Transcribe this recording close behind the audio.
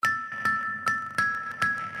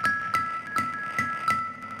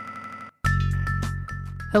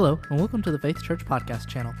Hello, and welcome to the Faith Church podcast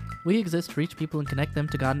channel. We exist to reach people and connect them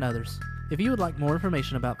to God and others. If you would like more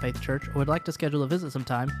information about Faith Church or would like to schedule a visit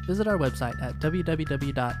sometime, visit our website at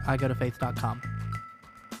www.igotofaith.com.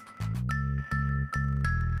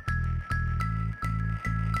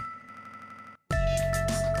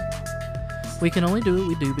 We can only do what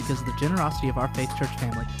we do because of the generosity of our Faith Church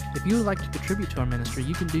family. If you would like to contribute to our ministry,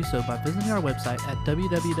 you can do so by visiting our website at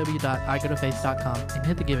www.igotofaith.com and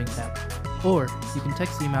hit the Giving tab. Or you can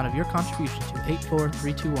text the amount of your contribution to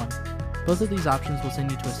 84321. Both of these options will send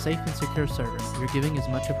you to a safe and secure server. Your giving is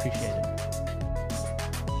much appreciated.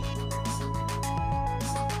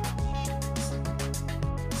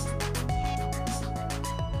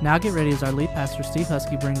 Now get ready as our lead pastor, Steve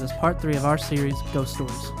Husky, brings us part 3 of our series, Ghost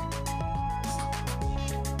Stories.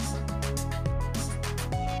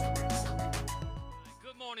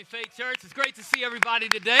 Good morning, Faith Church. It's great to see everybody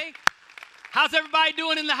today. How's everybody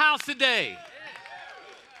doing in the house today?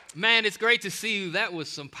 Man, it's great to see you. That was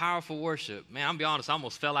some powerful worship. Man, I'm be honest, I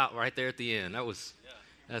almost fell out right there at the end.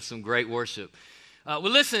 That's some great worship. Well,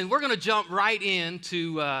 listen, we're going to jump right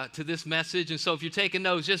into to this message. And so if you're taking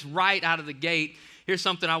notes, just right out of the gate, here's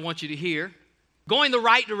something I want you to hear. Going the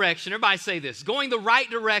right direction. Everybody say this. Going the right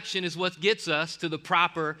direction is what gets us to the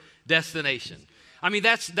proper destination. I mean,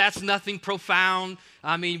 that's nothing profound.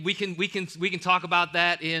 I mean, we can talk about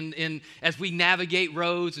that in as we navigate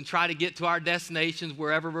roads and try to get to our destinations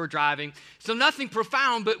wherever we're driving. So nothing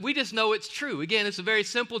profound, but we just know it's true. Again, it's a very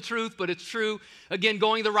simple truth, but it's true. Again,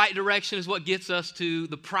 going the right direction is what gets us to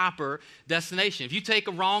the proper destination. If you take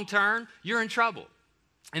a wrong turn, you're in trouble.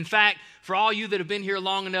 In fact, for all you that have been here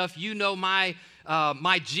long enough, you know my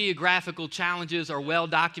geographical challenges are well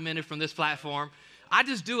documented from this platform. I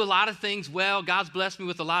just do a lot of things well. God's blessed me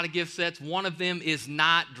with a lot of gift sets. One of them is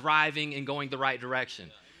not driving and going the right direction.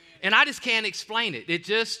 And I just can't explain it.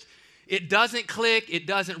 It doesn't click. It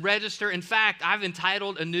doesn't register. In fact, I've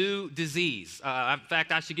entitled a new disease. In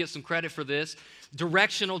fact, I should get some credit for this.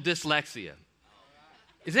 Directional dyslexia.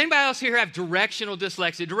 Does anybody else here have directional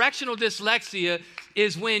dyslexia? Directional dyslexia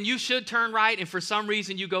is when you should turn right and for some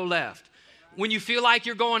reason you go left. When you feel like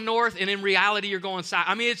you're going north and in reality you're going south.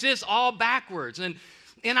 I mean, it's just all backwards. And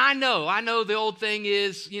I know the old thing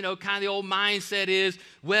is, kind of the old mindset is,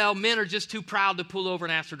 well, men are just too proud to pull over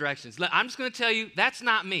and ask for directions. I'm just going to tell you, that's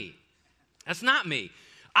not me. That's not me.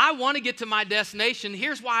 I want to get to my destination.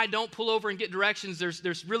 Here's why I don't pull over and get directions.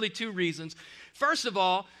 There's really 2 reasons. First of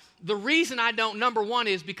all, the reason I don't, number one,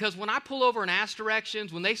 is because when I pull over and ask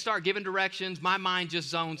directions, when they start giving directions, my mind just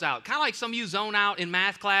zones out. Kind of like some of you zone out in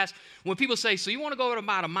math class when people say, so you want to go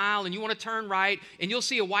about a mile and you want to turn right and you'll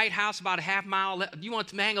see a white house about a half mile. You want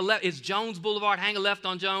to hang a left, it's Jones Boulevard, hang a left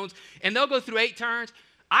on Jones. And they'll go through 8 turns.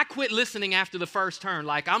 I quit listening after the first turn.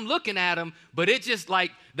 Like I'm looking at them, but it's just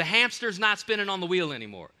like the hamster's not spinning on the wheel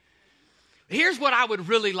anymore. Here's what I would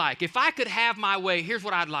really like. If I could have my way, here's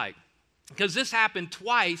what I'd like. Because this happened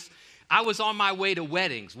twice. I was on my way to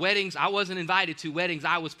weddings. Weddings I wasn't invited to. Weddings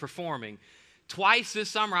I was performing. Twice this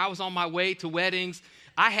summer I was on my way to weddings.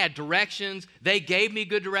 I had directions. They gave me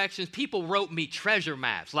good directions. People wrote me treasure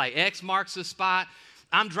maps, like X marks the spot.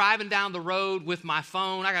 I'm driving down the road with my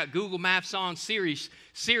phone. I got Google Maps on, Siri's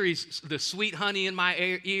the sweet honey in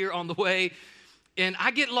my ear on the way. And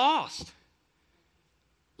I get lost.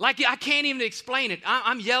 Like, I can't even explain it.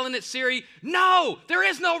 I'm yelling at Siri, no, there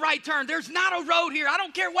is no right turn. There's not a road here. I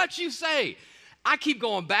don't care what you say. I keep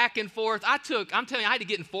going back and forth. I'm telling you, I had to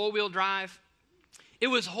get in 4-wheel drive. It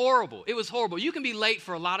was horrible. It was horrible. You can be late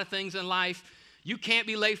for a lot of things in life. You can't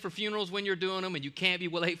be late for funerals when you're doing them, and you can't be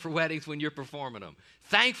late for weddings when you're performing them.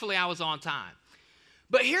 Thankfully, I was on time.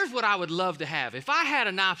 But here's what I would love to have. If I had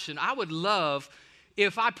an option, I would love,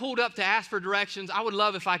 if I pulled up to ask for directions, I would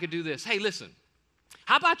love if I could do this. Hey, listen.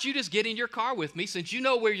 How about you just get in your car with me since you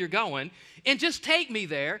know where you're going and just take me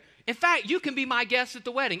there? In fact, you can be my guest at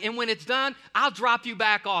the wedding. And when it's done, I'll drop you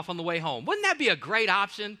back off on the way home. Wouldn't that be a great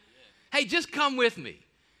option? Hey, just come with me.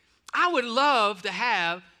 I would love to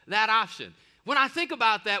have that option. When I think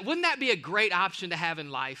about that, wouldn't that be a great option to have in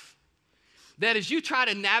life? That as you try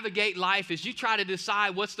to navigate life, as you try to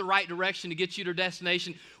decide what's the right direction to get you to your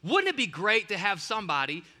destination, wouldn't it be great to have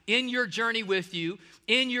somebody in your journey with you,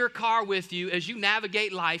 in your car with you as you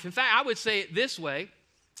navigate life? In fact, I would say it this way,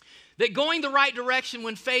 that going the right direction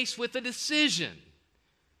when faced with a decision,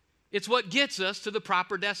 it's what gets us to the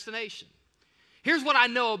proper destination. Here's what I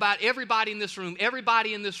know about everybody in this room.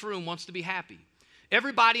 Everybody in this room wants to be happy.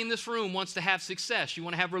 Everybody in this room wants to have success. You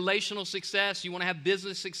want to have relational success. You want to have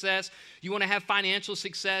business success. You want to have financial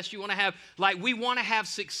success. You want to have, we want to have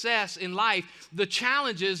success in life. The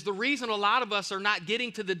challenge is, the reason a lot of us are not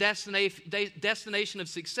getting to the destination of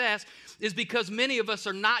success is because many of us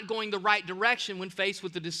are not going the right direction when faced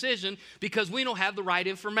with the decision because we don't have the right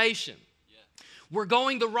information. We're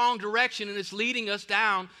going the wrong direction, and it's leading us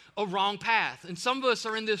down a wrong path. And some of us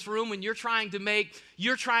are in this room, and you're trying to make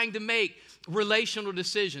relational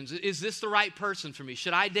decisions. Is this the right person for me?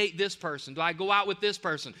 Should I date this person? Do I go out with this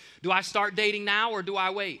person? Do I start dating now, or do I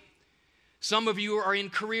wait? Some of you are in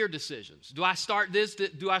career decisions. Do I start this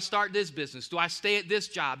business? Do I stay at this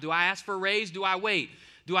job? Do I ask for a raise? Do I wait?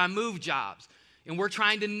 Do I move jobs? And we're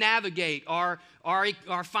trying to navigate our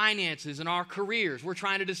finances and our careers. We're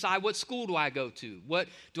trying to decide, what school do I go to? What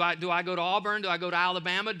do I go to Auburn? Do I go to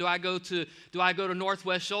Alabama? Do I go to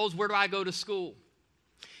Northwest Shoals? Where do I go to school?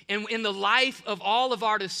 And in the life of all of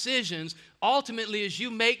our decisions, ultimately, as you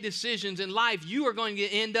make decisions in life, you are going to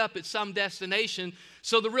end up at some destination.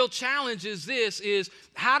 So the real challenge is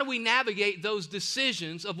how do we navigate those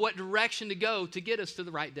decisions of what direction to go to get us to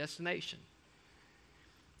the right destination?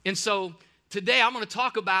 And so today I'm going to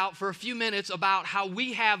talk about, for a few minutes, about how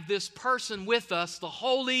we have this person with us, the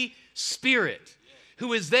Holy Spirit,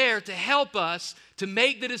 who is there to help us to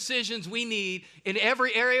make the decisions we need in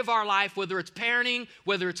every area of our life, whether it's parenting,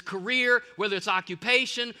 whether it's career, whether it's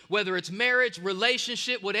occupation, whether it's marriage,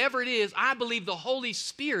 relationship, whatever it is. I believe the Holy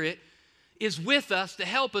Spirit is with us to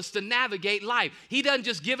help us to navigate life. He doesn't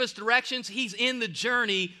just give us directions, He's in the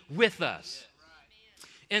journey with us.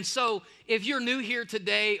 And so if you're new here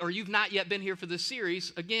today, or you've not yet been here for this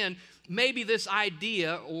series, again, maybe this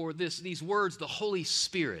idea or these words, the Holy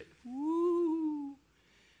Spirit,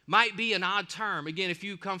 might be an odd term. Again, if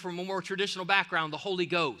you come from a more traditional background, the Holy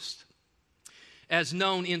Ghost, as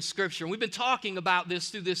known in Scripture. And we've been talking about this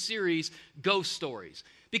through this series, Ghost Stories.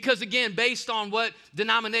 Because again, based on what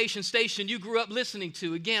denomination station you grew up listening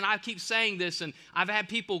to, again, I keep saying this, and I've had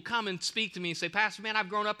people come and speak to me and say, Pastor, man, I've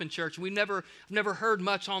grown up in church, and I've never heard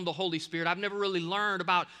much on the Holy Spirit. I've never really learned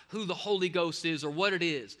about who the Holy Ghost is or what it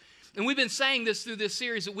is. And we've been saying this through this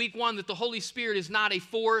series at week 1, that the Holy Spirit is not a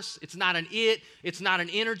force, it's not an it's not an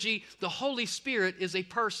energy. The Holy Spirit is a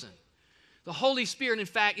person. The Holy Spirit, in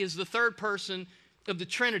fact, is the third person of the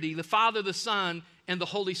Trinity, the Father, the Son, and the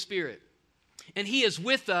Holy Spirit. And He is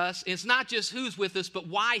with us. It's not just who's with us, but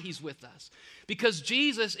why He's with us. Because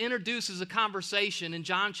Jesus introduces a conversation in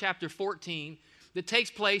John chapter 14 that takes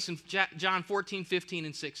place in John 14, 15,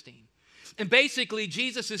 and 16. And basically,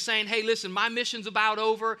 Jesus is saying, hey, listen, my mission's about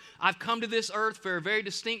over. I've come to this earth for a very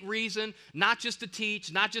distinct reason, not just to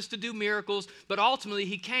teach, not just to do miracles, but ultimately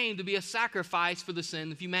He came to be a sacrifice for the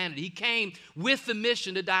sin of humanity. He came with the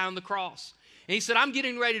mission to die on the cross. And He said, I'm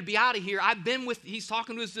getting ready to be out of here. He's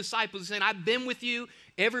talking to His disciples, saying, I've been with you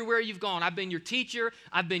everywhere you've gone. I've been your teacher.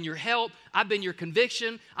 I've been your help. I've been your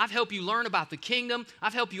conviction. I've helped you learn about the kingdom.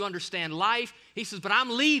 I've helped you understand life. He says, but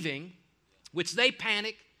I'm leaving, which they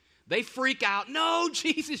panic. They freak out. No,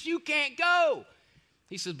 Jesus, you can't go.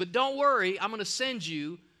 He says, but don't worry. I'm going to send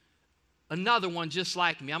you another one just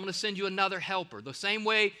like me. I'm going to send you another helper. The same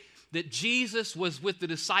way that Jesus was with the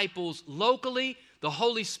disciples locally, the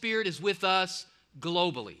Holy Spirit is with us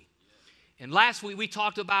globally. And last week we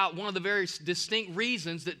talked about one of the very distinct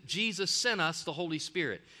reasons that Jesus sent us the Holy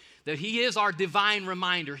Spirit. That He is our divine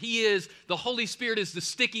reminder. The Holy Spirit is the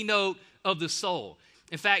sticky note of the soul.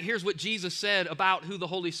 In fact, here's what Jesus said about who the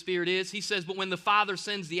Holy Spirit is. He says, but when the Father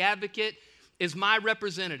sends the advocate as my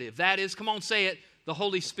representative, that is, come on, say it, the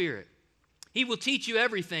Holy Spirit. He will teach you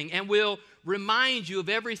everything and will remind you of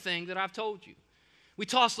everything that I've told you. We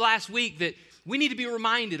talked last week that we need to be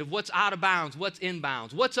reminded of what's out of bounds, what's in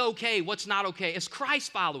bounds, what's okay, what's not okay. As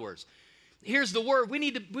Christ followers, here's the word. We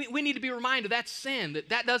need to be reminded that's sin,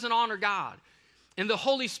 that doesn't honor God. And the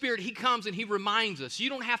Holy Spirit, He comes and He reminds us. You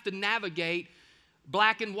don't have to navigate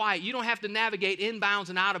black and white. You don't have to navigate inbounds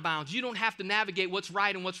and out of bounds. You don't have to navigate what's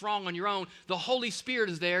right and what's wrong on your own. The Holy Spirit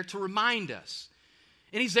is there to remind us.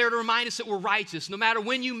 And He's there to remind us that we're righteous. No matter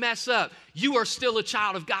when you mess up, you are still a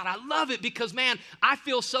child of God. I love it because, man, I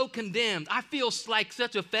feel so condemned. I feel like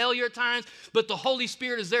such a failure at times, but the Holy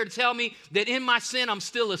Spirit is there to tell me that in my sin, I'm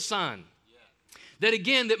still a son. Yeah. That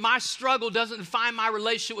again, that my struggle doesn't define my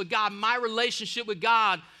relationship with God. My relationship with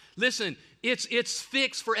God, listen, it's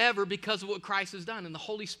fixed forever because of what Christ has done. And the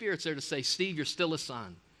Holy Spirit's there to say, Steve, you're still a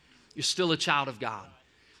son. You're still a child of God.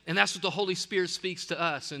 And that's what the Holy Spirit speaks to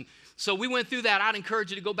us. And so we went through that. I'd encourage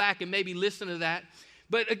you to go back and maybe listen to that.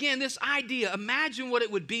 But again, this idea, imagine what it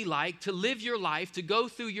would be like to live your life, to go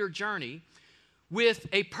through your journey with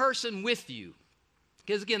a person with you.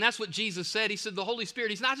 Because again, that's what Jesus said. He said the Holy Spirit,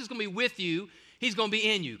 he's not just going to be with you, he's going to be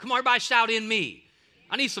in you. Come on, everybody shout, in me.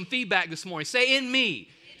 I need some feedback this morning. Say, in me.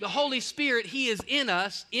 The Holy Spirit, he is in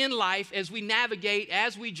us, in life, as we navigate,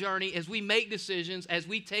 as we journey, as we make decisions, as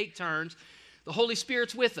we take turns. The Holy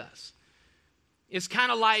Spirit's with us. It's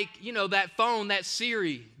kind of like, that phone, that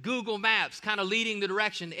Siri, Google Maps, kind of leading the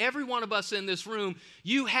direction. Every one of us in this room,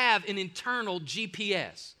 you have an internal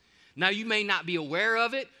GPS. Now, you may not be aware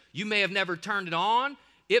of it. You may have never turned it on.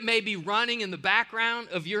 It may be running in the background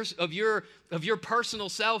of your personal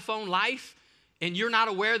cell phone life, and you're not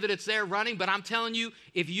aware that it's there running. But I'm telling you,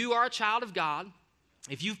 if you are a child of God,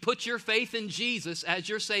 if you've put your faith in Jesus as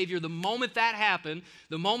your Savior, the moment that happened,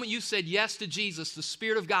 the moment you said yes to Jesus, the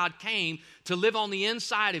Spirit of God came to live on the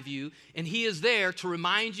inside of you, and he is there to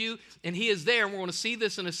remind you, and he is there, and we're going to see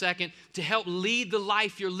this in a second, to help lead the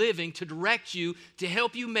life you're living, to direct you, to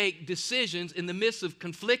help you make decisions in the midst of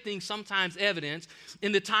conflicting, sometimes evidence.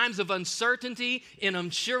 In the times of uncertainty and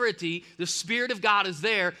unsurety, the Spirit of God is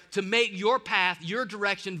there to make your path, your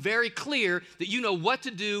direction very clear, that you know what to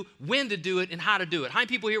do, when to do it, and how to do it. How many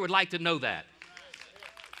people here would like to know that?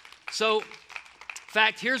 So, in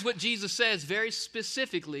fact, here's what Jesus says very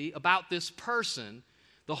specifically about this person,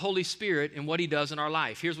 the Holy Spirit, and what he does in our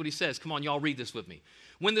life. Here's what he says. Come on, y'all read this with me.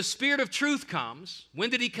 When the Spirit of truth comes, when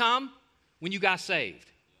did he come? When you got saved.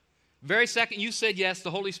 Very second you said yes,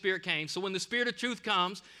 the Holy Spirit came. So when the Spirit of truth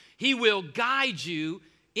comes, he will guide you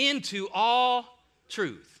into all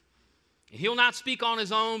truth. And he'll not speak on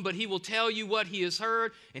his own, but he will tell you what he has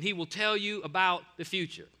heard, and he will tell you about the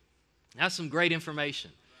future. That's some great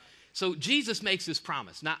information. So Jesus makes this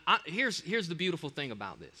promise. Now, here's the beautiful thing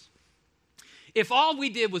about this. If all we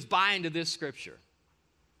did was buy into this scripture,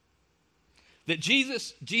 that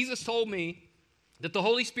Jesus told me that the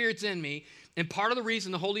Holy Spirit's in me, and part of the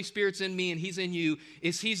reason the Holy Spirit's in me and he's in you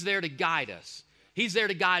is he's there to guide us. He's there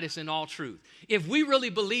to guide us in all truth. If we really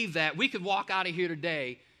believe that, we could walk out of here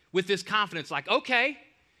today with this confidence, like, okay,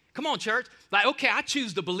 come on, church. Like, okay, I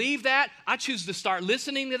choose to believe that. I choose to start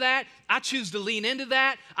listening to that. I choose to lean into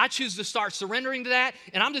that. I choose to start surrendering to that.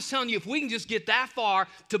 And I'm just telling you, if we can just get that far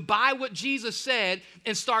to buy what Jesus said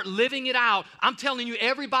and start living it out, I'm telling you,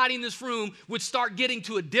 everybody in this room would start getting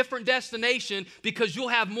to a different destination, because you'll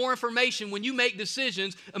have more information when you make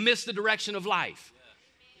decisions amidst the direction of life.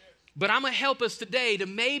 But I'm going to help us today to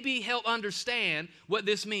maybe help understand what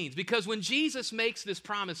this means. Because when Jesus makes this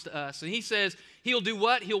promise to us, and he says he'll do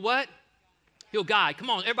what? He'll what? He'll guide. Come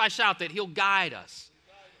on, everybody shout that. He'll guide us.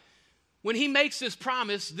 When he makes this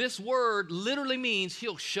promise, this word literally means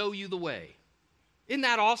he'll show you the way. Isn't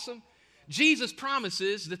that awesome? Jesus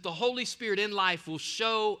promises that the Holy Spirit in life will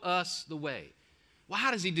show us the way. Well,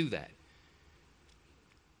 how does he do that?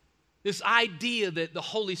 This idea that the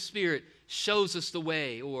Holy Spirit shows us the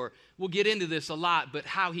way, or we'll get into this a lot, but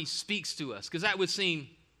how he speaks to us. Because that would seem,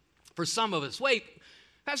 for some of us, wait,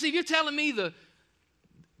 Pastor Steve, you're telling me that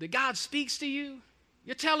God speaks to you?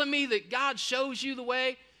 You're telling me that God shows you the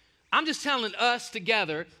way? I'm just telling us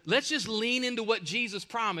together, let's just lean into what Jesus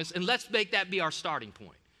promised, and let's make that be our starting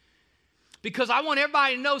point. Because I want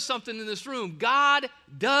everybody to know something in this room. God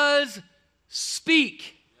does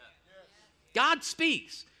speak. God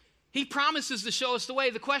speaks. He promises to show us the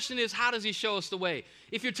way. The question is, how does he show us the way?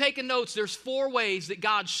 If you're taking notes, there's 4 ways that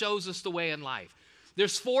God shows us the way in life.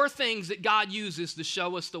 There's 4 things that God uses to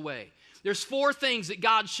show us the way. There's 4 things that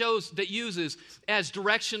God uses as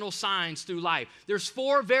directional signs through life. There's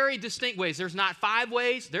 4 very distinct ways. There's not 5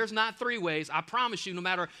 ways. There's not 3 ways. I promise you, no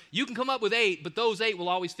matter, you can come up with 8, but those 8 will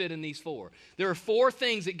always fit in these 4. There are 4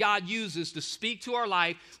 things that God uses to speak to our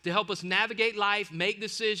life, to help us navigate life, make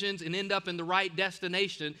decisions, and end up in the right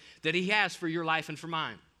destination that he has for your life and for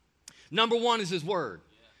mine. Number 1 is his word.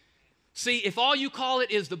 See, if all you call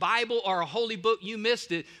it is the Bible or a holy book, you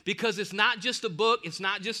missed it, because it's not just a book, it's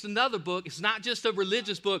not just another book, it's not just a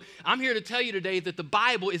religious book. I'm here to tell you today that the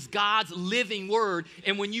Bible is God's living word,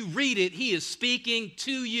 and when you read it, he is speaking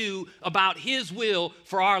to you about his will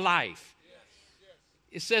for our life.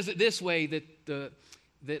 It says it this way,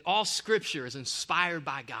 that all scripture is inspired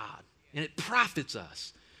by God, and it profits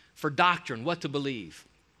us for doctrine, what to believe,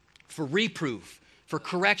 for reproof, for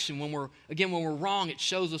correction. When we're wrong, it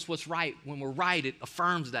shows us what's right. When we're right, it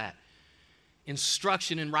affirms that.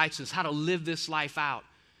 Instruction in righteousness, how to live this life out.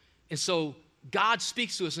 And so God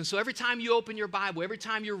speaks to us. And so every time you open your Bible, every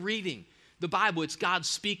time you're reading the Bible, it's God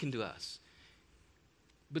speaking to us.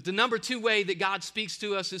 But the number 2 way that God speaks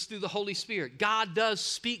to us is through the Holy Spirit. God does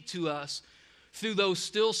speak to us through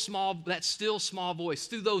that still small voice,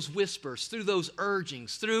 through those whispers, through those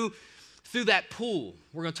urgings, through that pull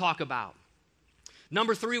we're going to talk about.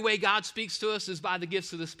 Number 3 way God speaks to us is by the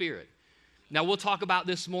gifts of the Spirit. Now, we'll talk about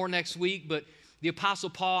this more next week, but the Apostle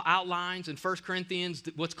Paul outlines in 1 Corinthians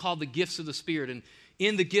what's called the gifts of the Spirit. And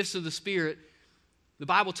in the gifts of the Spirit, the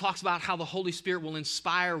Bible talks about how the Holy Spirit will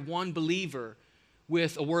inspire one believer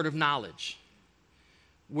with a word of knowledge,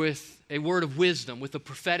 with a word of wisdom, with a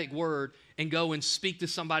prophetic word, and go and speak to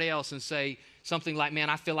somebody else and say something like, man,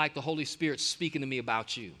 I feel like the Holy Spirit's speaking to me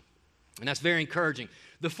about you. And that's very encouraging.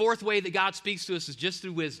 The fourth way that God speaks to us is just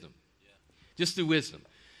through wisdom. Just through wisdom.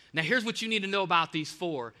 Now, here's what you need to know about these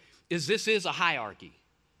four, is this is a hierarchy.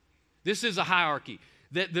 This is a hierarchy.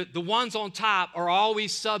 The ones on top are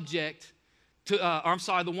always subject to,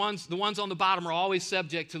 the ones on the bottom are always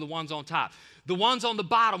subject to the ones on top. The ones on the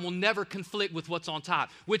bottom will never conflict with what's on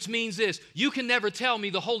top, which means this: you can never tell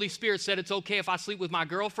me the Holy Spirit said it's okay if I sleep with my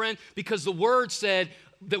girlfriend, because the Word said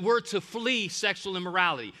that we're to flee sexual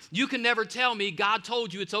immorality. You can never tell me God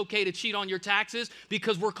told you it's okay to cheat on your taxes,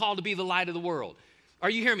 because we're called to be the light of the world. Are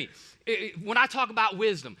you hearing me? When I talk about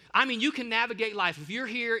wisdom, I mean you can navigate life. If you're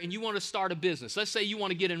here and you want to start a business, let's say you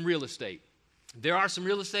want to get in real estate. There are some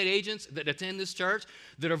real estate agents that attend this church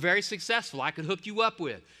that are very successful. I could hook you up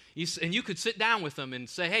with. And you could sit down with them and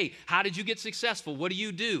say, hey, how did you get successful? What do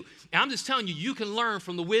you do? And I'm just telling you, you can learn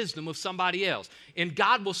from the wisdom of somebody else. And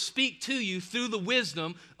God will speak to you through the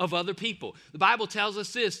wisdom of other people. The Bible tells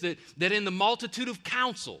us this, that in the multitude of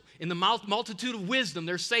counsel, in the multitude of wisdom,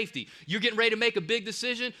 there's safety. You're getting ready to make a big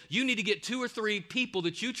decision. You need to get 2 or 3 people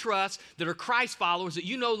that you trust, that are Christ followers, that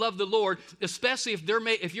you know love the Lord, especially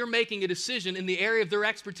if you're making a decision in the area of their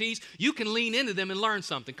expertise. You can lean into them and learn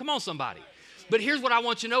something. Come on, somebody. But here's what I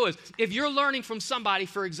want you to know is, if you're learning from somebody,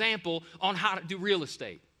 for example, on how to do real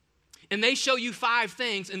estate, and they show you 5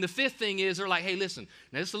 things, and the 5th thing is they're like, hey, listen,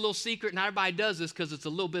 now this is a little secret, not everybody does this because it's a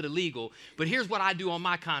little bit illegal, but here's what I do on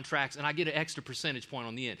my contracts, and I get an extra percentage point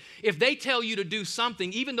on the end. If they tell you to do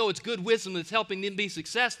something, even though it's good wisdom that's helping them be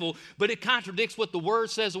successful, but it contradicts what the Word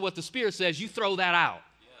says or what the Spirit says, you throw that out.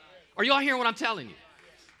 Are y'all hearing what I'm telling you?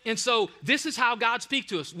 And so this is how God speaks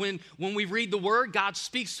to us. When we read the Word, God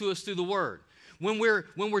speaks to us through the Word. When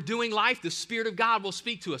we're doing life, the Spirit of God will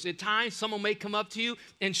speak to us. At times, someone may come up to you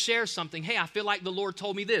and share something. Hey, I feel like the Lord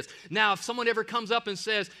told me this. Now, if someone ever comes up and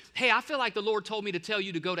says, hey, I feel like the Lord told me to tell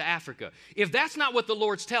you to go to Africa. If that's not what the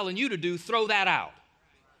Lord's telling you to do, throw that out.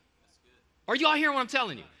 Are you all hearing what I'm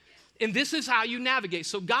telling you? And this is how you navigate.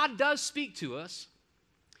 So God does speak to us.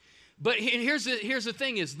 But here's the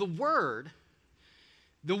thing is, the Word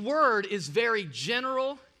is very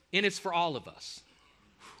general, and it's for all of us.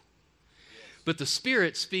 But the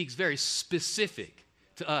Spirit speaks very specific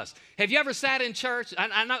to us. Have you ever sat in church?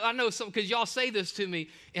 I know some, because y'all say this to me,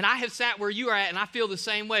 and I have sat where you are at, and I feel the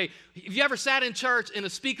same way. Have you ever sat in church and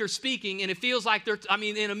a speaker speaking, and it feels like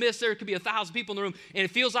in a midst there could be 1,000 people in the room, and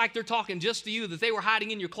it feels like they're talking just to you, that they were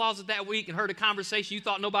hiding in your closet that week and heard a conversation you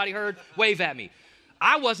thought nobody heard? Wave at me.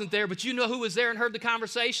 I wasn't there, but you know who was there and heard the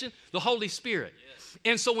conversation? The Holy Spirit. Yes.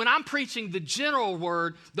 And so when I'm preaching the general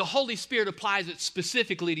word, the Holy Spirit applies it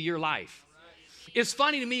specifically to your life. It's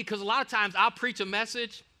funny to me because a lot of times I'll preach a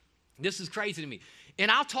message. This is crazy to me.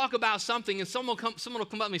 And I'll talk about something, and someone will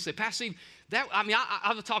come up to me and say, Pastor Steve,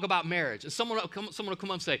 I'll talk about marriage. And someone will come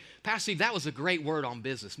up and say, Pastor Steve, that was a great word on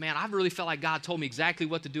business. Man, I really felt like God told me exactly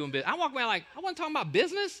what to do in business. I walk around like, I wasn't talking about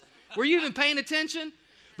business? Were you even paying attention?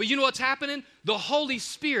 But you know what's happening? The Holy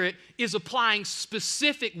Spirit is applying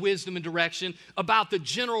specific wisdom and direction about the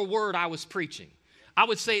general word I was preaching. I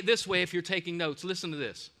would say it this way if you're taking notes. Listen to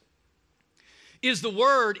this. The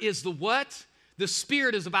word is the what? The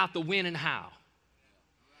Spirit is about the when and how.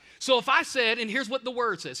 So if I said, and here's what the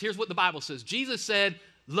word says, here's what the Bible says. Jesus said,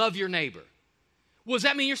 love your neighbor. Well, does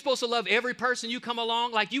that mean you're supposed to love every person you come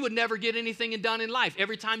along? Like you would never get anything done in life.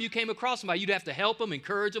 Every time you came across somebody, you'd have to help them,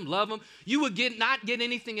 encourage them, love them. You would not get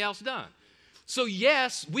anything else done. So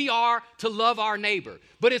yes, we are to love our neighbor,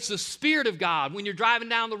 but it's the Spirit of God. When you're driving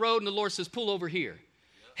down the road and the Lord says, pull over here,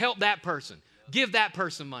 help that person, give that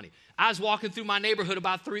person money. I was walking through my neighborhood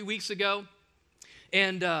about 3 weeks ago,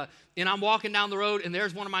 and I'm walking down the road, and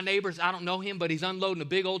there's one of my neighbors. I don't know him, but he's unloading a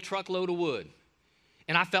big old truckload of wood.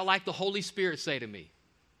 And I felt like the Holy Spirit say to me,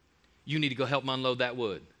 you need to go help him unload that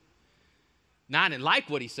wood. Now, I didn't like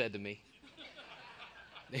what he said to me.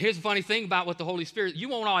 Here's the funny thing about what the Holy Spirit, you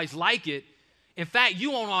won't always like it. In fact,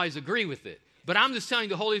 you won't always agree with it. But I'm just telling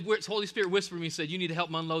you, the Holy Spirit whispered to me and said, you need to help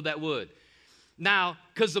him unload that wood. Now,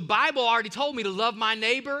 because the Bible already told me to love my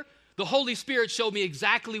neighbor, the Holy Spirit showed me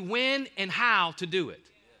exactly when and how to do it.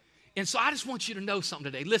 And so I just want you to know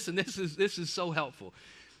something today. Listen, this is so helpful.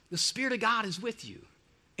 The Spirit of God is with you,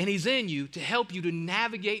 and He's in you to help you to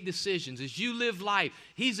navigate decisions. As you live life,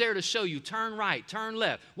 He's there to show you, turn right, turn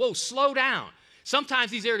left. Whoa, slow down. Sometimes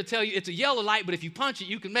He's there to tell you it's a yellow light, but if you punch it,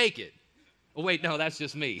 you can make it. Oh, wait, no, that's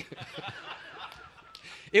just me.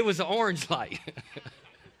 It was an orange light.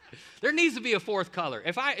 There needs to be a fourth color.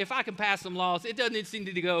 If I can pass some laws, it doesn't seem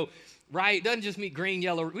to go right. It doesn't just mean green,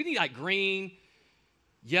 yellow. We need like green,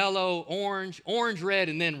 yellow, orange, red,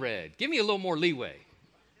 and then red. Give me a little more leeway.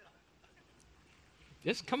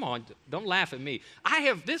 Just come on, don't laugh at me.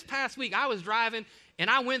 This past week, I was driving, and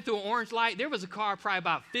I went through an orange light. There was a car probably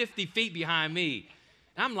about 50 feet behind me.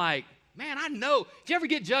 And I'm like, man, I know. Did you ever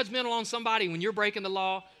get judgmental on somebody when you're breaking the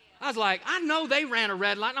law? I was like, I know they ran a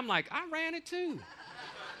red light. And I'm like, I ran it too.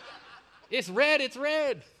 It's red, it's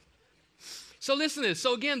red. So listen to this.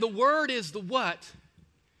 So again, the word is the what?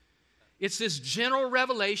 It's this general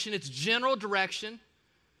revelation. It's general direction.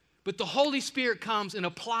 But the Holy Spirit comes and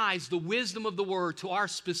applies the wisdom of the word to our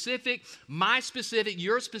specific, my specific,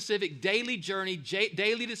 your specific daily journey,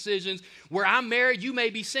 daily decisions. Where I'm married, you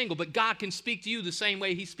may be single, but God can speak to you the same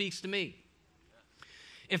way he speaks to me.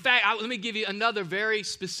 In fact, let me give you another very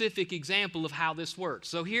specific example of how this works.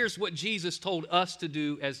 So here's what Jesus told us to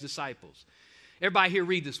do as disciples. Everybody here,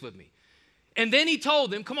 read this with me. And then he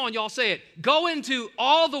told them, come on, y'all say it, go into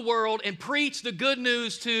all the world and preach the good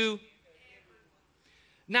news to.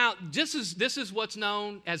 Now, this is what's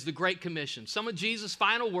known as the Great Commission. Some of Jesus'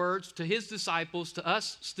 final words to his disciples, to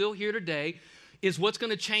us still here today, is what's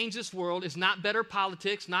going to change this world is not better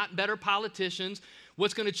politics, not better politicians.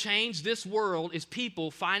 What's going to change this world is people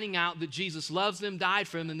finding out that Jesus loves them, died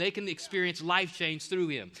for them, and they can experience life change through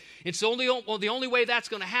him. And so the only way that's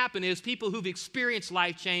going to happen is people who've experienced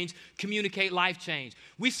life change communicate life change.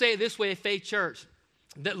 We say it this way at Faith Church,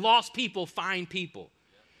 that lost people find people.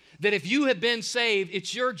 That if you have been saved,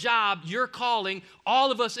 it's your job, your calling.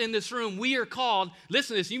 All of us in this room, we are called.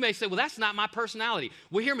 Listen to this. You may say, well, that's not my personality.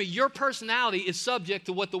 Well, hear me. Your personality is subject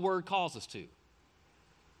to what the word calls us to.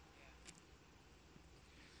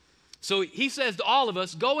 So he says to all of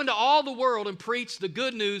us, go into all the world and preach the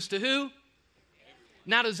good news to who?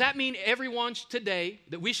 Now, does that mean everyone today,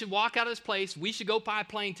 that we should walk out of this place, we should go buy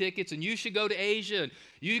plane tickets, and you should go to Asia, and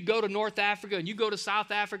you go to North Africa, and you go to South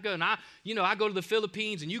Africa, and I go to the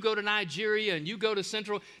Philippines, and you go to Nigeria, and you go to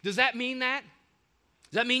Central? Does that mean that?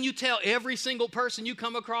 Does that mean you tell every single person you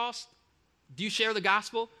come across? Do you share the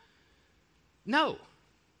gospel? No.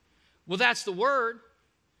 Well, that's the word,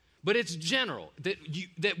 but it's general,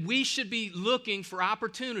 that we should be looking for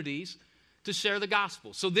opportunities to share the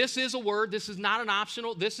gospel. So this is a word. This is not an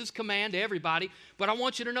optional. This is command to everybody. But I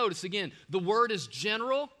want you to notice, again, the word is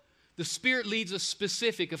general. The Spirit leads us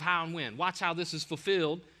specific of how and when. Watch how this is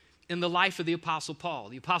fulfilled in the life of the Apostle Paul.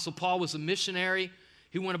 The Apostle Paul was a missionary.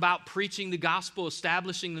 He went about preaching the gospel,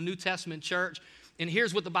 establishing the New Testament church. And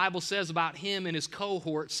here's what the Bible says about him and his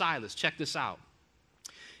cohort, Silas. Check this out.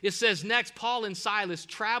 It says, next, Paul and Silas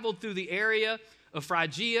traveled through the area of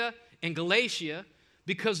Phrygia and Galatia,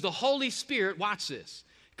 because the Holy Spirit, watch this,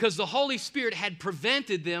 because the Holy Spirit had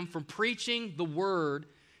prevented them from preaching the word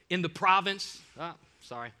in the province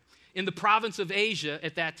of Asia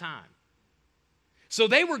at that time. So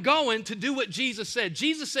they were going to do what Jesus said.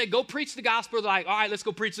 Jesus said, go preach the gospel. They're like, all right, let's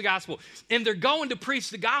go preach the gospel. And they're going to preach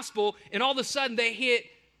the gospel, and all of a sudden they hit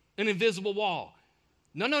an invisible wall.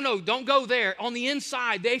 No, don't go there. On the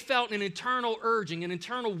inside, they felt an internal urging, an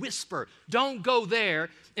internal whisper. Don't go there.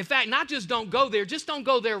 In fact, not just don't go there, just don't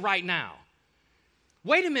go there right now.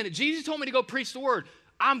 Wait a minute, Jesus told me to go preach the word.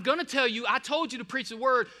 I'm going to tell you, I told you to preach the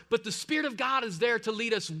word, but the Spirit of God is there to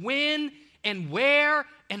lead us when and where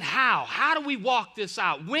and how. How do we walk this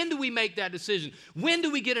out? When do we make that decision? When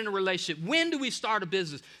do we get in a relationship? When do we start a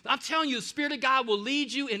business? I'm telling you, the Spirit of God will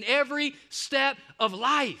lead you in every step of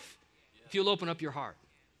life if you'll open up your heart.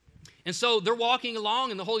 And so they're walking along,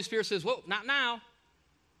 and the Holy Spirit says, whoa, not now,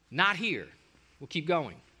 not here. We'll keep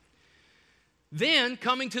going. Then,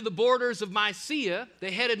 coming to the borders of Mysia, they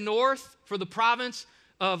headed north for the province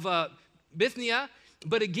of Bithynia.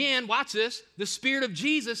 But again, watch this, the Spirit of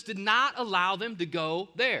Jesus did not allow them to go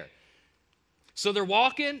there. So they're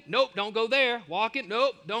walking, nope, don't go there. Walking,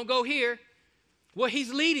 nope, don't go here. Well,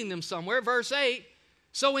 he's leading them somewhere, verse 8.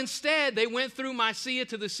 So instead, they went through Mysia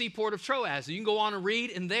to the seaport of Troas. You can go on and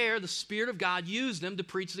read, and there the Spirit of God used them to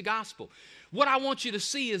preach the gospel. What I want you to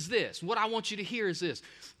see is this. What I want you to hear is this,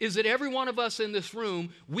 is that every one of us in this room,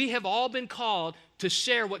 we have all been called to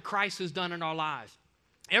share what Christ has done in our lives.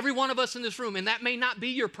 Every one of us in this room, and that may not be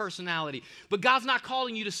your personality, but God's not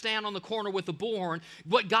calling you to stand on the corner with a bullhorn.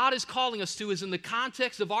 What God is calling us to is in the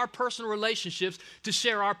context of our personal relationships to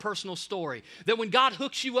share our personal story. That when God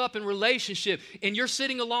hooks you up in relationship and you're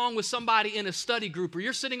sitting along with somebody in a study group, or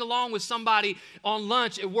you're sitting along with somebody on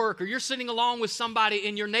lunch at work, or you're sitting along with somebody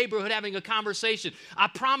in your neighborhood having a conversation, I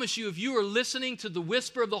promise you, if you are listening to the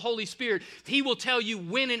whisper of the Holy Spirit, He will tell you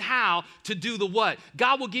when and how to do the what.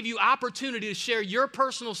 God will give you opportunity to share your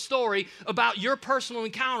personal story about your personal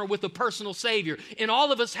encounter with a personal Savior. And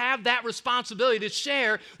all of us have that responsibility to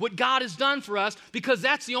share what God has done for us, because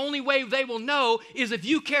that's the only way they will know is if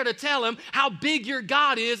you care to tell them how big your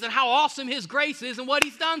God is and how awesome His grace is and what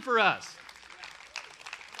He's done for us.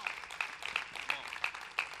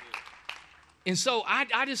 And so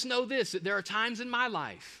I just know this, that there are times in my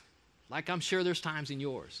life, like I'm sure there's times in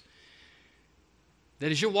yours,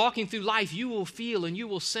 that as you're walking through life, you will feel and you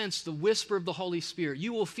will sense the whisper of the Holy Spirit.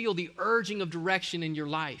 You will feel the urging of direction in your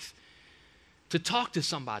life to talk to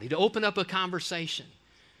somebody, to open up a conversation.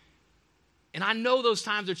 And I know those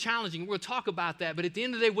times are challenging. We're going to talk about that. But at the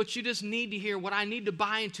end of the day, what you just need to hear, what I need to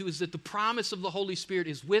buy into, is that the promise of the Holy Spirit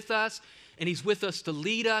is with us, and He's with us to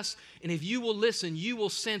lead us. And if you will listen, you will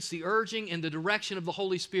sense the urging and the direction of the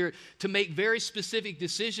Holy Spirit to make very specific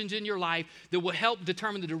decisions in your life that will help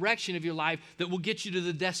determine the direction of your life, that will get you to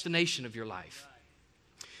the destination of your life.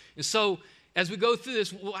 And so as we go through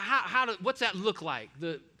this, what's that look like,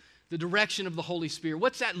 the direction of the Holy Spirit?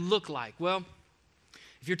 What's that look like? Well,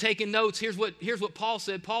 if you're taking notes, here's what Paul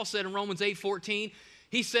said. Paul said in Romans 8:14,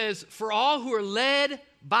 he says, "For all who are led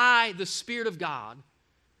by the Spirit of God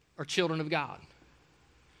are children of God."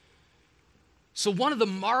 So one of the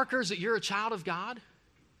markers that you're a child of God,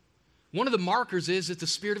 one of the markers is that the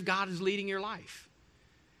Spirit of God is leading your life.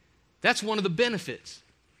 That's one of the benefits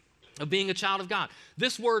of being a child of God.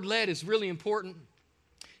 This word "led" is really important.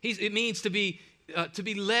 It means to be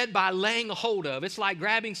led by laying a hold of. It's like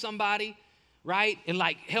grabbing somebody, right, and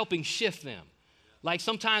like helping shift them. Like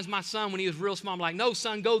sometimes my son, when he was real small, I'm like, "No,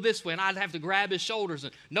 son, go this way." And I'd have to grab his shoulders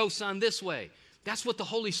and, "No, son, this way." That's what the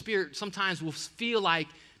Holy Spirit sometimes will feel like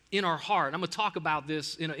in our heart. I'm going to talk about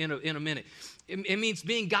this in a minute. It means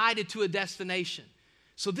being guided to a destination.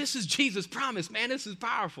 So this is Jesus' promise. Man, this is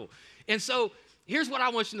powerful. And so here's what I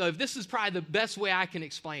want you to know. If this is probably the best way I can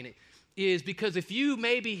explain it, is because if you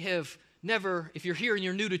maybe have never, if you're here and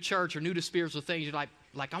you're new to church or new to spiritual things, you're like,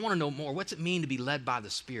 I want to know more. What's it mean to be led by the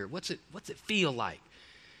Spirit? What's it feel like?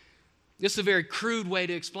 This is a very crude way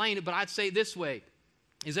to explain it, but I'd say it this way.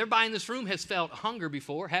 Is everybody in this room has felt hunger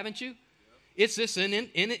before, haven't you? Yeah.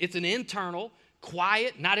 It's an internal,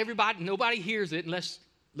 quiet, nobody hears it unless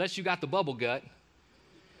you got the bubble gut.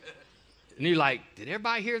 And you're like, did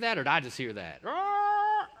everybody hear that or did I just hear that?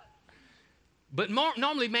 But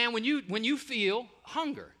normally, man, when you feel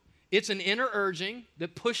hunger, it's an inner urging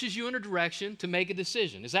that pushes you in a direction to make a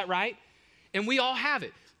decision. Is that right? And we all have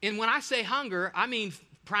it. And when I say hunger, I mean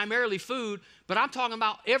primarily food, but I'm talking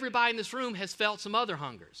about everybody in this room has felt some other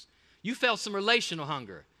hungers. You felt some relational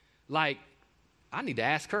hunger. Like, I need to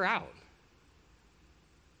ask her out.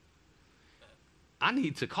 I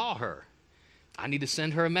need to call her. I need to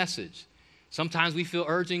send her a message. Sometimes we feel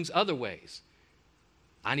urgings other ways.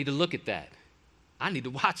 I need to look at that. I need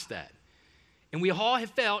to watch that. And we all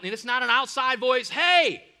have felt, and it's not an outside voice,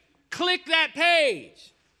 "Hey, click that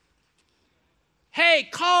page. Hey,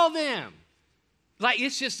 call them." Like,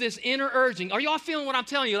 it's just this inner urging. Are y'all feeling what I'm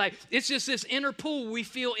telling you? Like, it's just this inner pull we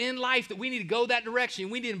feel in life that we need to go that direction.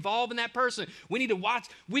 We need to involve in that person. We need to watch.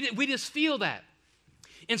 We just feel that.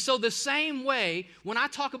 And so the same way, when I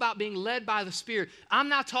talk about being led by the Spirit, I'm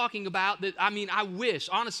not talking about that. I mean,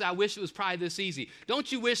 honestly, I wish it was probably this easy.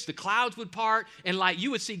 Don't you wish the clouds would part and like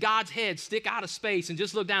you would see God's head stick out of space and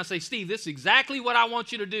just look down and say, "Steve, this is exactly what I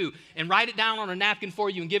want you to do," and write it down on a napkin for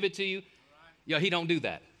you and give it to you? Yeah, He don't do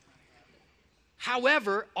that.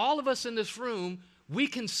 However, all of us in this room, we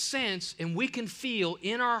can sense and we can feel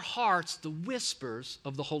in our hearts the whispers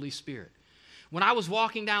of the Holy Spirit. When I was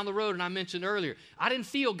walking down the road, and I mentioned earlier, I didn't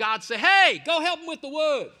feel God say, "Hey, go help him with the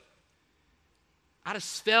wood." I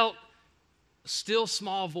just felt a still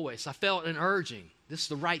small voice. I felt an urging. This is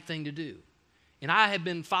the right thing to do. And I have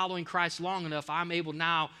been following Christ long enough, I'm able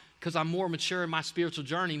now, because I'm more mature in my spiritual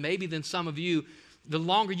journey, maybe than some of you, the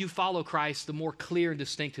longer you follow Christ, the more clear and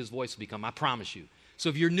distinct His voice will become. I promise you. So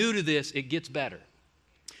if you're new to this, it gets better.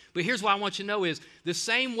 But here's what I want you to know is the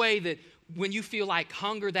same way that when you feel like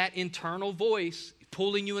hunger, that internal voice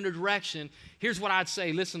pulling you in a direction, here's what I'd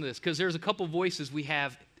say. Listen to this, because there's a couple voices we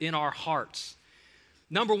have in our hearts.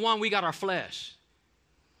 Number one, we got our flesh.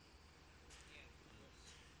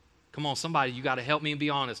 Come on, somebody, you got to help me and be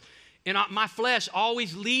honest. And my flesh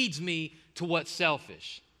always leads me to what's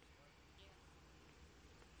selfish.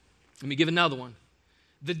 Let me give another one.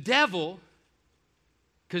 The devil,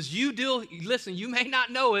 because listen, you may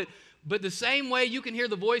not know it, but the same way you can hear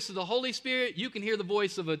the voice of the Holy Spirit, you can hear the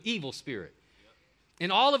voice of an evil spirit.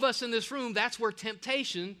 And all of us in this room, that's where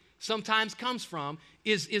temptation sometimes comes from,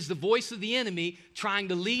 is the voice of the enemy trying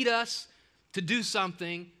to lead us to do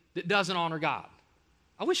something that doesn't honor God.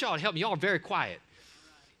 I wish y'all would help me. Y'all are very quiet.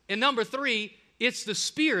 And number 3, it's the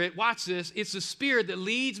Spirit, watch this, it's the Spirit that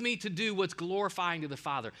leads me to do what's glorifying to the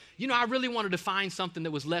Father. You know, I really wanted to find something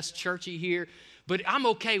that was less churchy here, but I'm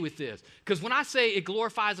okay with this. Because when I say it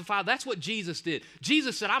glorifies the Father, that's what Jesus did.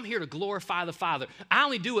 Jesus said, I'm here to glorify the Father. I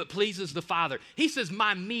only do what pleases the Father. He says,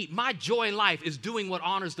 my joy in life is doing what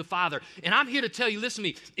honors the Father. And I'm here to tell you, listen to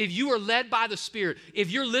me, if you are led by the Spirit, if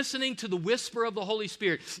you're listening to the whisper of the Holy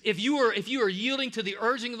Spirit, if you are yielding to the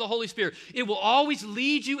urging of the Holy Spirit, it will always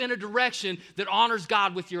lead you in a direction that honors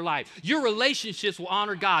God with your life. Your relationships will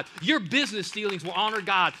honor God. Your business dealings will honor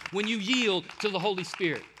God when you yield to the Holy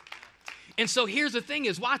Spirit. And so here's the thing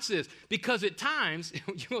is, watch this, because at times,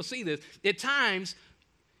 you will see this, at times,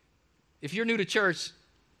 if you're new to church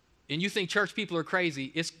and you think church people are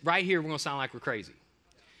crazy, it's right here we're going to sound like we're crazy.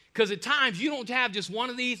 Because at times you don't have just one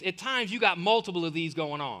of these, at times you got multiple of these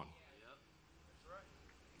going on.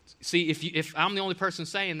 See, if I'm the only person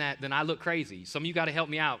saying that, then I look crazy. Some of you got to help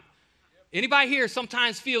me out. Anybody here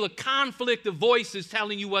sometimes feel a conflict of voices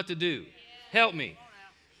telling you what to do? Help me.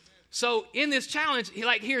 So in this challenge,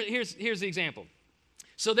 like here's the example.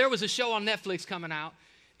 So there was a show on Netflix coming out,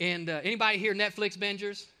 and anybody here Netflix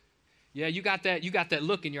bingers? Yeah, you got that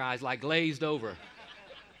look in your eyes like glazed over.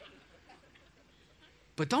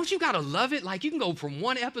 But don't you gotta love it? Like you can go from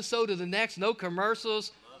one episode to the next, no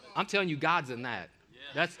commercials. I'm telling you, God's in that.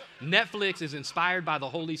 That's Netflix is inspired by the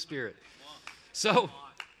Holy Spirit.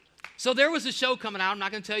 So there was a show coming out. I'm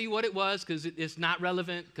not going to tell you what it was because it's not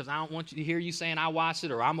relevant because I don't want you to hear you saying I watched it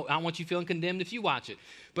or I don't want you feeling condemned if you watch it.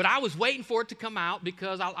 But I was waiting for it to come out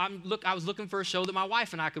because I was looking for a show that my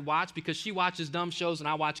wife and I could watch because she watches dumb shows and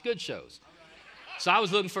I watch good shows. So I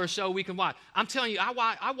was looking for a show we can watch. I'm telling you,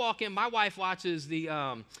 I walk in, my wife watches the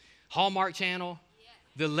Hallmark Channel,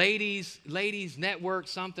 the Ladies Network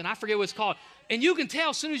something. I forget what it's called. And you can tell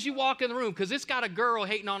as soon as you walk in the room because it's got a girl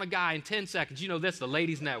hating on a guy in 10 seconds. You know that's the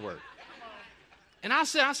Ladies Network. And I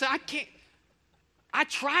said, I can't. I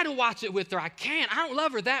try to watch it with her. I can't. I don't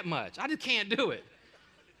love her that much. I just can't do it.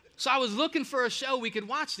 So I was looking for a show we could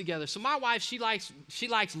watch together. So my wife, she likes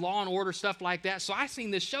Law and Order, stuff like that. So I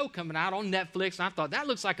seen this show coming out on Netflix, and I thought, that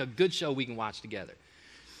looks like a good show we can watch together.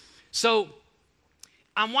 So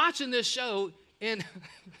I'm watching this show, and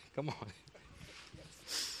come on.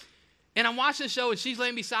 And I'm watching the show, and she's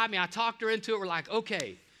laying beside me. I talked her into it. We're like,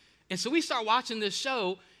 okay. And so we start watching this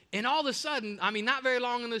show, and all of a sudden, I mean, not very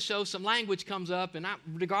long in the show, some language comes up, and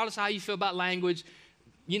regardless of how you feel about language,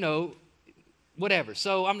 you know, whatever.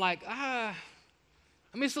 So I'm like, I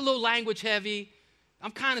mean, it's a little language heavy.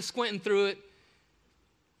 I'm kind of squinting through it.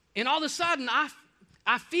 And all of a sudden,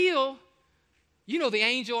 I feel, you know, the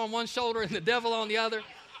angel on one shoulder and the devil on the other.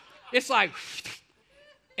 It's like,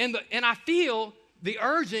 and I feel the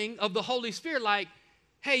urging of the Holy Spirit, like,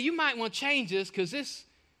 hey, you might want to change this because this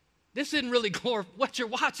isn't really what you're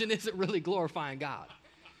watching isn't really glorifying God.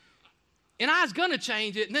 And I was going to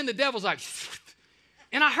change it, and then the devil's like,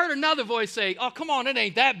 and I heard another voice say, oh, come on, it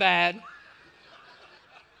ain't that bad.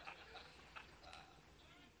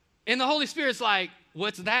 And the Holy Spirit's like,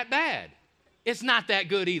 what's that bad? It's not that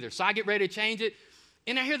good either. So I get ready to change it,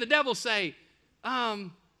 and I hear the devil say,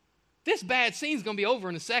 this bad scene's going to be over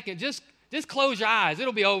in a second. Just close your eyes.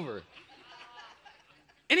 It'll be over.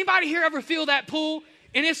 Anybody here ever feel that pull?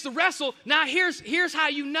 And it's the wrestle. Now, here's how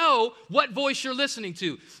you know what voice you're listening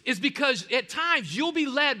to. Is because at times you'll be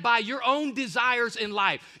led by your own desires in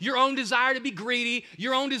life. Your own desire to be greedy.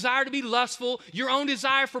 Your own desire to be lustful. Your own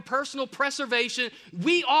desire for personal preservation.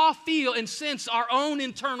 We all feel and sense our own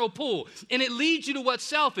internal pull. And it leads you to what's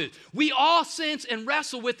selfish. We all sense and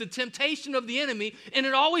wrestle with the temptation of the enemy. And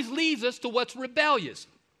it always leads us to what's rebellious.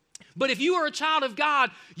 But if you are a child of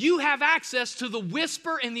God, you have access to the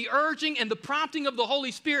whisper and the urging and the prompting of the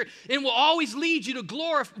Holy Spirit, and will always lead you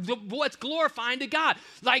to what's glorifying to God.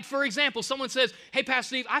 Like, for example, someone says, hey, Pastor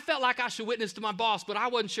Steve, I felt like I should witness to my boss, but I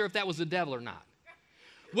wasn't sure if that was the devil or not.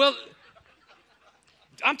 Well,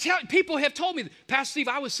 people have told me, Pastor Steve,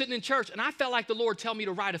 I was sitting in church, and I felt like the Lord tell me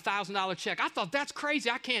to write a $1,000 check. I thought, that's crazy.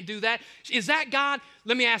 I can't do that. Is that God?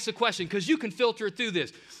 Let me ask the question, because you can filter through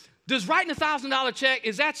this. Does writing a $1,000 check,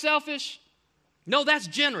 is that selfish? No, that's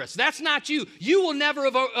generous. That's not you. You will never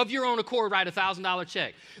of your own accord write a $1,000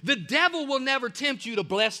 check. The devil will never tempt you to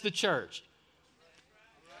bless the church.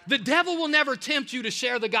 The devil will never tempt you to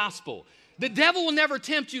share the gospel. The devil will never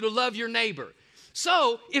tempt you to love your neighbor.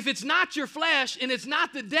 So if it's not your flesh and it's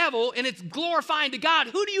not the devil and it's glorifying to God,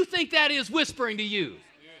 who do you think that is whispering to you?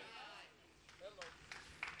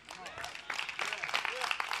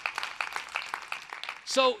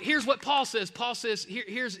 So here's what Paul says. Paul says,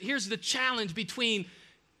 here's the challenge between,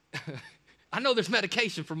 I know there's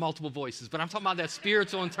medication for multiple voices, but I'm talking about that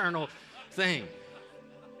spiritual internal thing.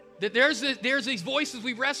 That there's these voices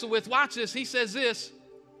we wrestle with. Watch this. He says this.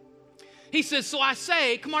 He says, so I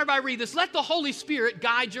say, come on everybody read this, let the Holy Spirit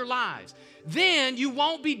guide your lives. Then you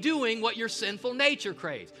won't be doing what your sinful nature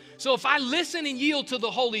craves. So if I listen and yield to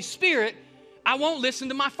the Holy Spirit, I won't listen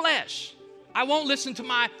to my flesh. I won't listen to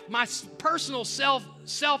my personal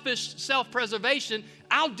selfish self-preservation.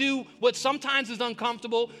 I'll do what sometimes is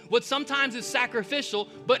uncomfortable, what sometimes is sacrificial,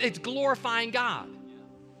 but it's glorifying God.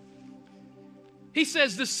 He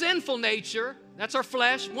says the sinful nature, that's our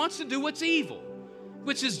flesh, wants to do what's evil,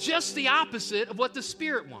 which is just the opposite of what the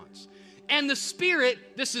Spirit wants. And the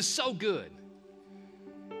Spirit, this is so good.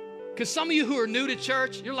 Because some of you who are new to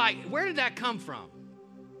church, you're like, where did that come from?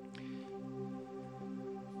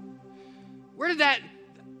 Where did that,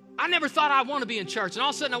 I never thought I'd want to be in church, and all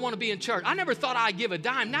of a sudden I want to be in church. I never thought I'd give a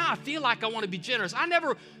dime. Now I feel like I want to be generous. I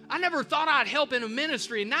never thought I'd help in a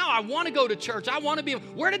ministry, and now I want to go to church. I want to be,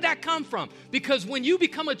 where did that come from? Because when you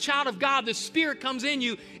become a child of God, the Spirit comes in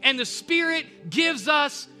you, and the Spirit gives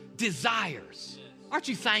us desires. Aren't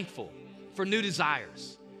you thankful for new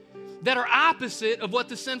desires that are opposite of what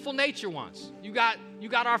the sinful nature wants? You got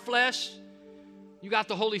our flesh, you got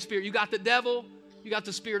the Holy Spirit, you got the devil, you got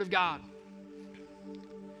the Spirit of God.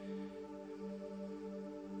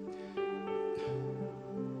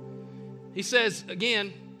 He says,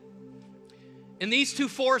 again, and these two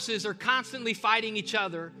forces are constantly fighting each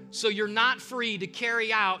other, so you're not free to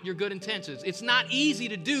carry out your good intentions. It's not easy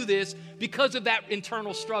to do this because of that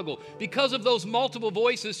internal struggle, because of those multiple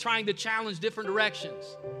voices trying to challenge different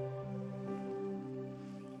directions.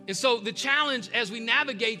 And so the challenge as we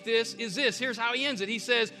navigate this is this. Here's how he ends it. He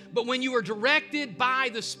says, but when you are directed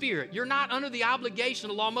by the Spirit, you're not under the obligation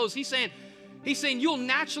of the law of Moses. He's saying you'll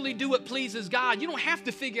naturally do what pleases God. You don't have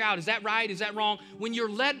to figure out, is that right? Is that wrong? When you're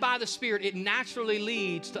led by the Spirit, it naturally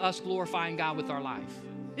leads to us glorifying God with our life.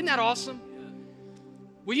 Isn't that awesome?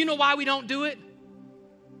 Well, you know why we don't do it?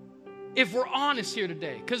 If we're honest here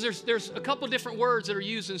today, because there's a couple different words that are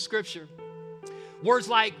used in Scripture. Words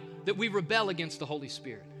like that we rebel against the Holy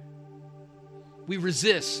Spirit. We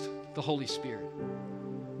resist the Holy Spirit.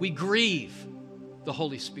 We grieve the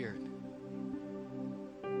Holy Spirit.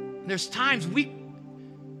 There's times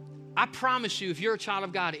I promise you, if you're a child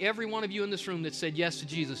of God, every one of you in this room that said yes to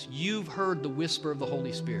Jesus, you've heard the whisper of the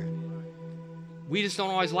Holy Spirit. We just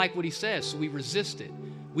don't always like what he says, so we resist it.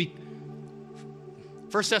 1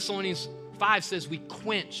 Thessalonians 5 says we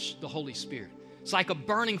quench the Holy Spirit. It's like a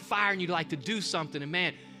burning fire and you'd like to do something, and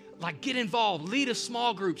man, like get involved, lead a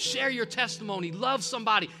small group, share your testimony, love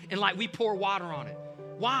somebody, and like we pour water on it.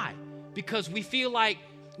 Why? Because we feel like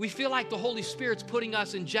the Holy Spirit's putting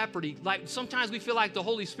us in jeopardy. Like sometimes we feel like the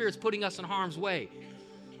Holy Spirit's putting us in harm's way.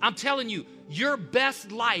 I'm telling you, your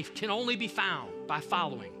best life can only be found by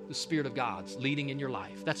following the Spirit of God's leading in your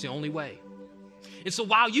life. That's the only way. And so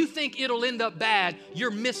while you think it'll end up bad,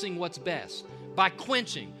 you're missing what's best by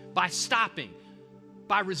quenching, by stopping,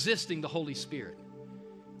 by resisting the Holy Spirit.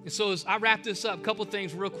 And so as I wrap this up, a couple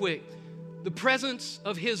things real quick. The presence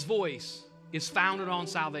of his voice is founded on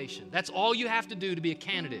salvation. That's all you have to do to be a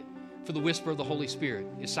candidate for the whisper of the Holy Spirit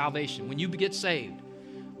is salvation, when you get saved.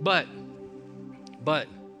 But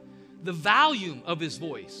the volume of his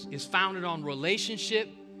voice is founded on relationship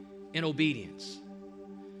and obedience.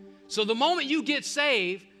 So the moment you get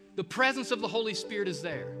saved, the presence of the Holy Spirit is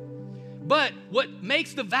there. But what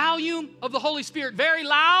makes the volume of the Holy Spirit very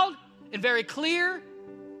loud and very clear,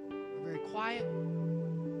 very quiet,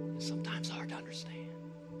 and sometimes hard to understand,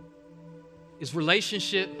 is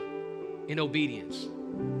relationship and obedience.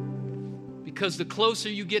 Because the closer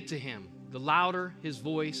you get to him, the louder his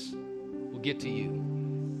voice will get to you.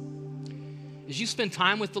 As you spend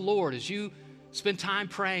time with the Lord, as you spend time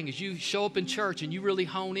praying, as you show up in church and you really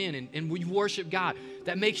hone in and you worship God,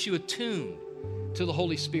 that makes you attuned to the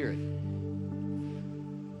Holy Spirit.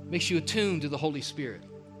 Makes you attuned to the Holy Spirit.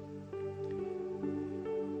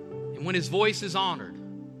 And when his voice is honored,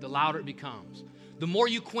 the louder it becomes. The more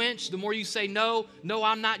you quench, the more you say, no,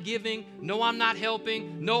 I'm not giving. No, I'm not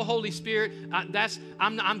helping. No, Holy Spirit,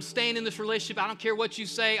 I'm staying in this relationship. I don't care what you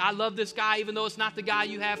say. I love this guy even though it's not the guy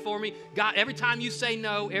you have for me. God, every time you say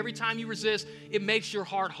no, every time you resist, it makes your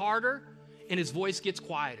heart harder and his voice gets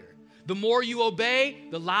quieter. The more you obey,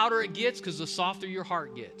 the louder it gets because the softer your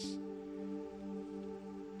heart gets.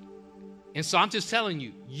 And so I'm just telling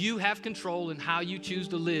you, you have control in how you choose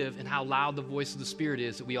to live and how loud the voice of the Spirit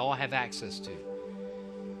is that we all have access to.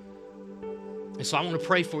 And so I want to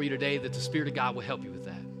pray for you today that the Spirit of God will help you with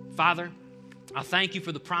that. Father, I thank you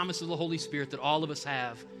for the promise of the Holy Spirit that all of us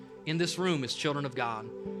have in this room as children of God.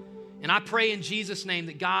 And I pray in Jesus' name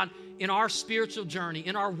that God, in our spiritual journey,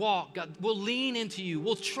 in our walk, God, we'll lean into you,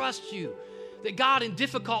 we'll trust you. That God, in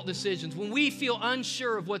difficult decisions, when we feel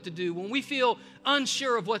unsure of what to do, when we feel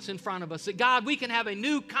unsure of what's in front of us, that God, we can have a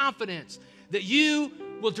new confidence that you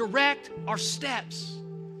will direct our steps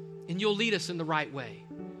and you'll lead us in the right way.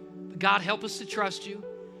 But God, help us to trust you.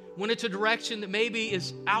 When it's a direction that maybe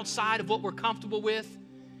is outside of what we're comfortable with,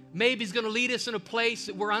 maybe is going to lead us in a place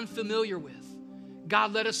that we're unfamiliar with.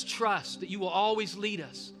 God, let us trust that you will always lead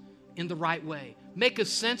us in the right way. Make us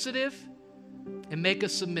sensitive and make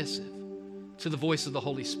us submissive to the voice of the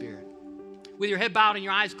Holy Spirit. With your head bowed and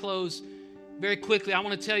your eyes closed, very quickly, I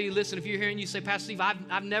want to tell you, listen, if you're here and you say, Pastor Steve,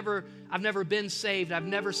 I've never been saved. I've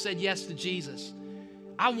never said yes to Jesus.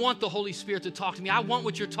 I want the Holy Spirit to talk to me. I want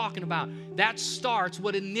what you're talking about. That starts,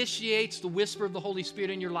 what initiates the whisper of the Holy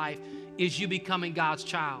Spirit in your life is you becoming God's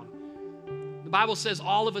child. The Bible says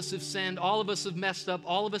all of us have sinned, all of us have messed up,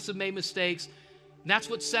 all of us have made mistakes. And that's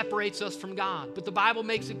what separates us from God. But the Bible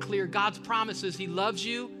makes it clear, God's promises, he loves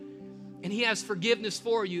you, and he has forgiveness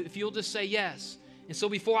for you if you'll just say yes. And so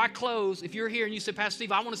before I close, if you're here and you say, Pastor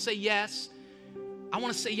Steve, I want to say yes. I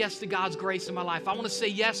want to say yes to God's grace in my life. I want to say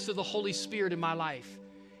yes to the Holy Spirit in my life.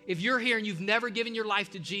 If you're here and you've never given your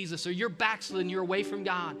life to Jesus, or you're backslidden, you're away from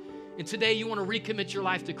God, and today you want to recommit your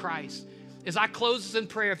life to Christ, as I close this in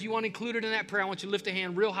prayer, if you want to include it in that prayer, I want you to lift a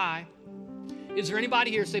hand real high. Is there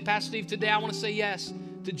anybody here say, Pastor Steve, today I want to say yes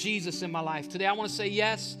to Jesus in my life. Today I want to say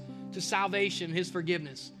yes to salvation, his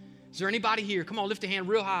forgiveness. Is there anybody here? Come on, lift a hand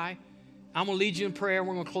real high. I'm going to lead you in prayer and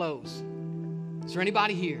we're going to close. Is there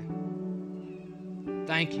anybody here?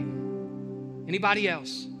 Thank you. Anybody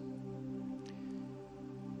else?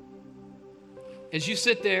 As you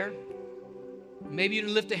sit there, maybe you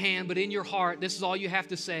didn't lift a hand, but in your heart, this is all you have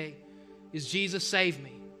to say is, Jesus, save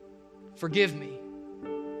me. Forgive me.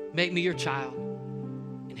 Make me your child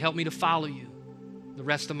and help me to follow you the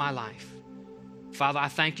rest of my life. Father, I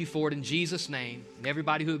thank you for it in Jesus' name. And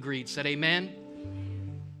everybody who agreed said amen.